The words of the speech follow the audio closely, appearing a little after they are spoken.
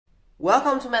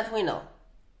Welcome to Math We Know.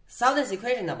 Solve this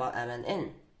equation about m and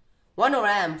n. 1 over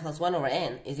m plus 1 over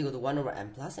n is equal to 1 over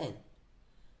m plus n.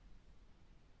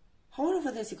 How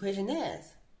wonderful this equation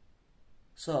is.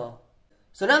 So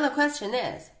now the question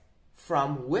is,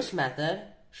 from which method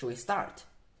should we start?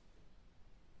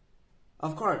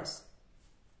 Of course,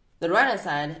 the right hand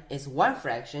side is one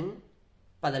fraction,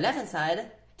 but the left hand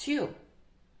side 2.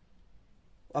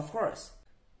 Of course,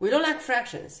 we don't like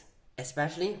fractions,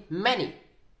 especially many.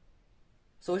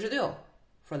 So what we should do?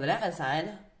 For the left hand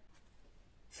side,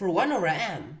 for 1 over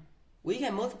m, we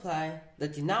can multiply the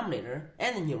denominator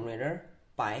and the numerator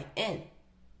by n.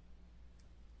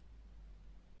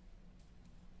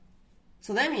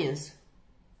 So that means,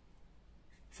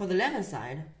 for the left hand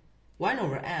side, 1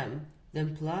 over m,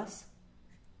 then plus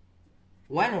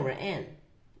 1 over n,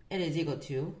 it is equal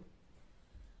to,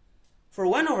 for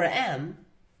 1 over m,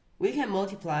 we can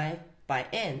multiply by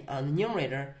n on the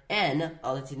numerator and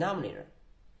on the denominator.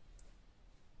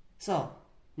 So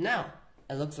now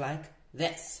it looks like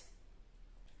this.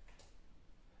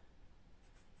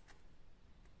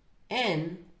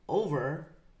 N over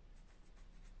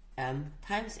m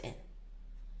times n.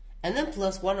 And then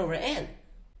plus 1 over n.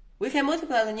 We can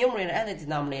multiply the numerator and the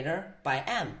denominator by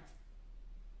m.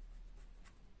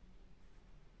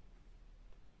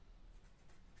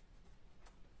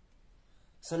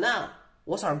 So now,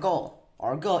 what's our goal?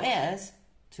 Our goal is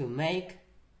to make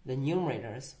the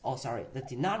denominators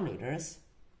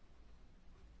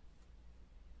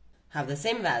have the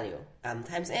same value, m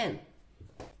times n.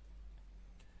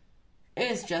 It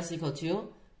is just equal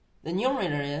to, the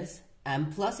numerator is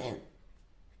m plus n.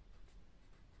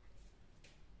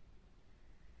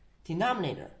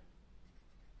 Denominator,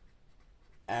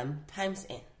 m times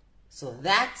n. So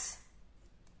that's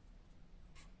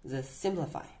the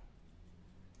simplify.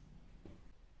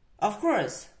 Of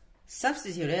course,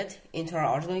 substitute it into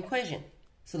our original equation.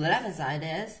 So the left hand side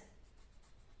is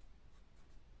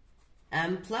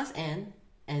m plus n,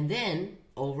 and then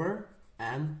over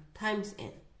m times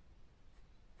n.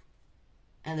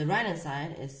 And the right hand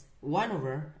side is 1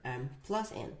 over m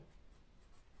plus n.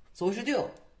 So what we should do?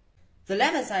 The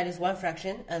left hand side is one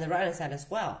fraction, and the right hand side as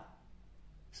well.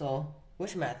 So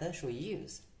which method should we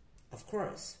use? Of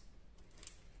course,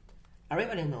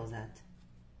 everybody knows that.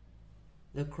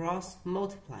 The cross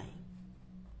multiplying.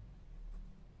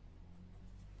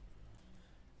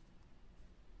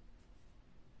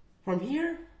 From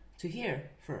here to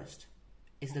here first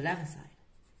is the left hand side.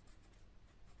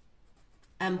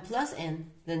 M plus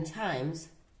n, then times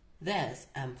this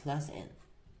m plus n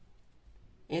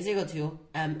is equal to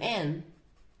mn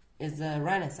is the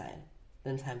right hand side,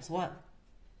 then times 1.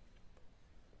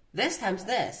 This times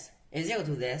this is equal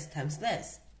to this times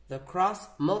this, the cross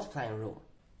multiplying rule.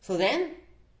 So then,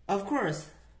 of course,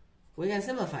 we can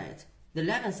simplify it. The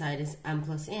left hand side is m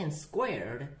plus n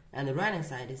squared, and the right hand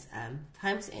side is m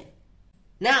times n.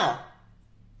 Now,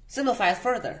 simplify it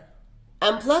further.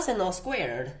 M plus n all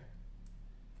squared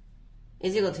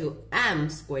is equal to m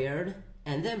squared,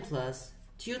 and then plus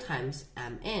 2 times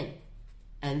mn,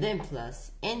 and then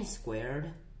plus n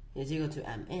squared is equal to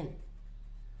mn.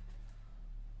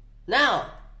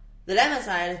 Now, the left hand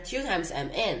side 2 times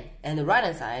mn, and the right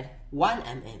hand side 1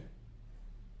 mn.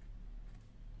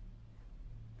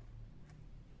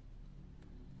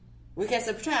 We can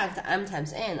subtract m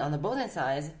times n on the both hand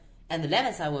sides, and the left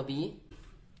hand side will be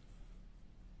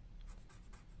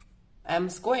m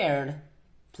squared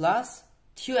plus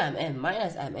 2mn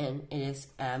minus mn, it is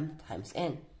m times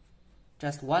n,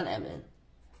 just 1 mn,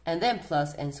 and then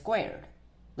plus n squared.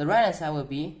 The right hand side will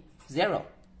be 0.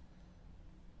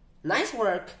 Nice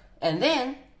work. And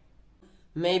then,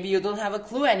 maybe you don't have a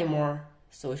clue anymore,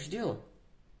 so what should you do?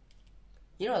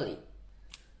 Usually,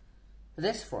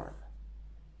 this form,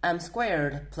 m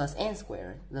squared plus n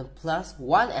squared, then plus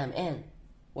 1mn.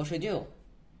 What should we do?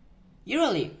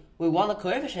 Usually, we want the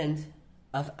coefficient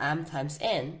of m times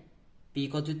n be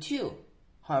equal to 2.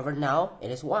 However, now it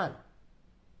is 1.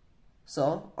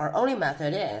 So our only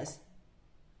method is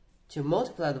to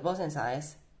multiply the both hand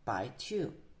sides by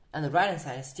 2. And the right hand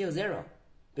side is still 0,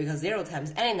 because 0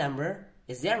 times any number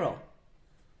is 0.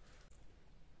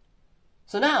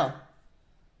 So now,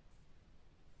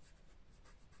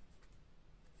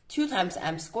 2 times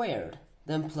m squared,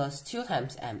 then plus 2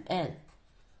 times mn,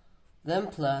 then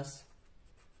plus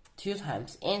 2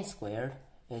 times n squared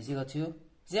is equal to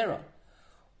 0.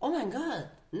 Oh my god,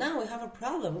 now we have a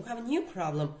problem, we have a new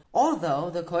problem. Although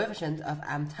the coefficient of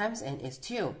m times n is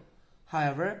 2,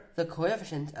 however, the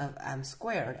coefficient of m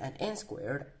squared and n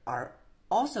squared are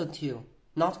also 2,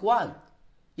 not 1.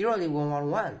 Usually we want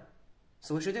 1.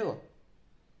 So what should we do?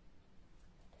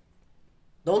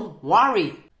 Don't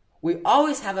worry. We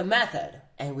always have a method,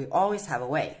 and we always have a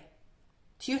way.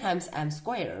 2 times m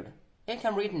squared, it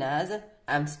can be written as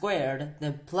m squared,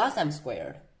 then plus m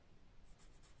squared.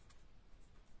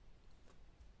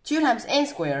 2 times n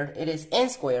squared, it is n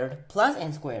squared plus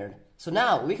n squared. So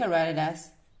now we can write it as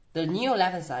the new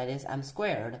left-hand side is m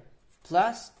squared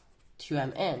plus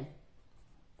 2mn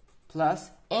plus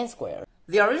n squared.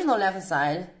 The original left-hand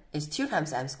side is 2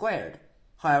 times m squared.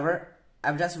 However,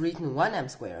 I've just written 1m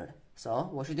squared. So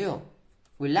what should we do?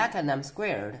 We lack an m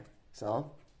squared,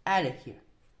 so add it here.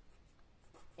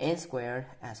 N squared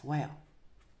as well.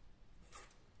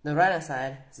 The right-hand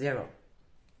side, 0.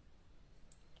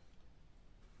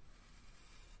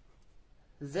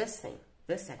 This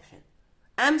section.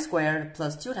 M squared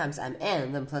plus 2 times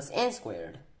mn, then plus n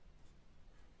squared.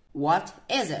 What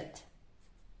is it?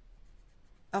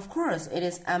 Of course, it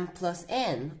is m plus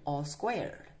n all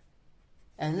squared,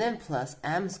 and then plus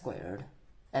m squared,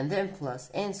 and then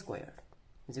plus n squared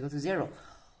is equal to 0.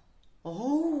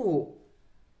 Oh,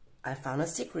 I found a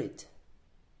secret.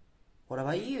 What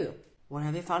about you? What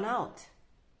have you found out?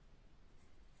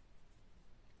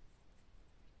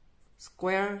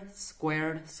 Squared,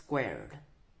 squared, squared.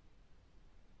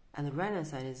 And the right-hand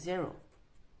side is 0.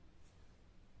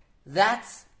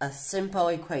 That's a simple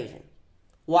equation.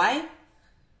 Why?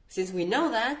 Since we know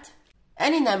that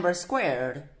any number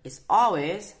squared is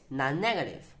always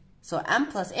non-negative. So m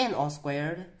plus n all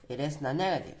squared, it is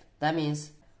non-negative. That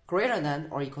means greater than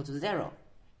or equal to 0.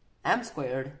 M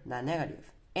squared,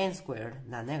 non-negative. N squared,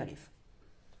 non-negative.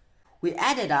 We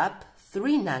added up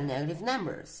 3 non-negative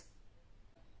numbers,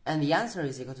 and the answer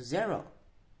is equal to 0.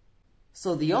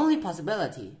 So the only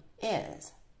possibility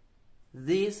is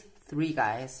these 3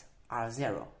 guys are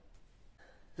 0.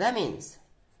 That means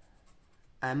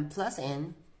m plus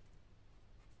n,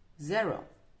 0.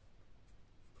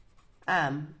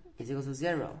 M is equal to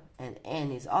 0, and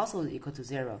n is also equal to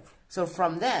 0. So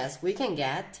from this, we can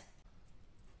get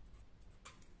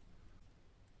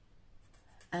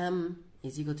m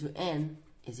is equal to n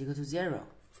is equal to 0.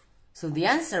 So the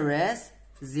answer is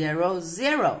 0,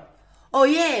 0. Oh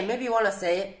yeah, maybe you want to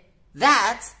say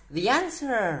that's the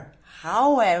answer.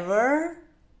 However,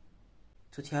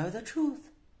 to tell you the truth,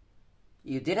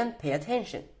 you didn't pay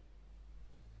attention.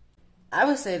 I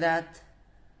will say that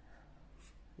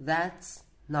that's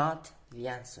not the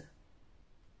answer.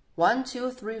 1,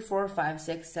 2, 3, 4, 5,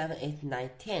 6, 7, 8, 9,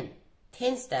 10.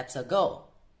 10 steps ago.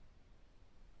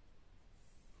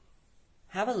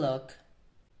 Have a look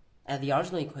at the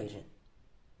original equation.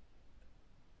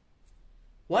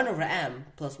 1 over m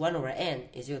plus 1 over n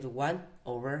is equal to 1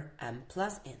 over m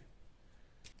plus n.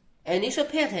 And you should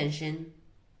pay attention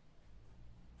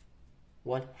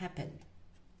what happened.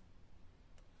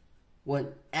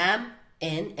 When m,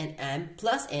 n, and m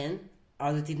plus n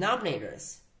are the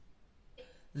denominators,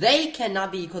 they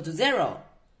cannot be equal to 0.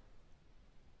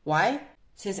 Why?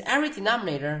 Since every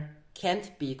denominator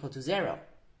can't be equal to 0.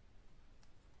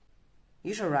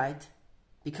 You should write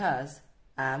because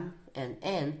m and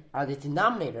n are the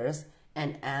denominators,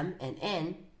 and m and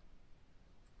n,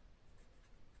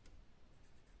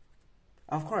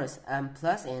 of course, m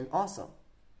plus n also,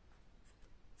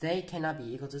 they cannot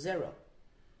be equal to 0.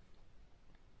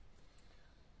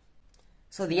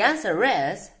 So the answer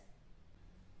is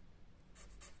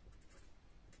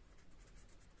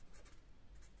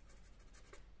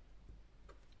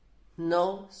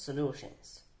no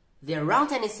solutions. There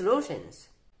aren't any solutions.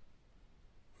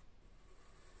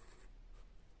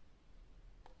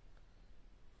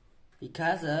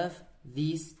 Because of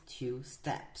these 2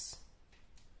 steps.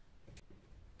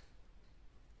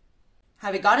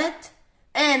 Have you got it?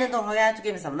 And don't forget to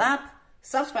give me some thumbs up,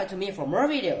 subscribe to me for more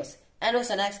videos, and we'll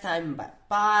see you next time.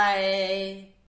 Bye.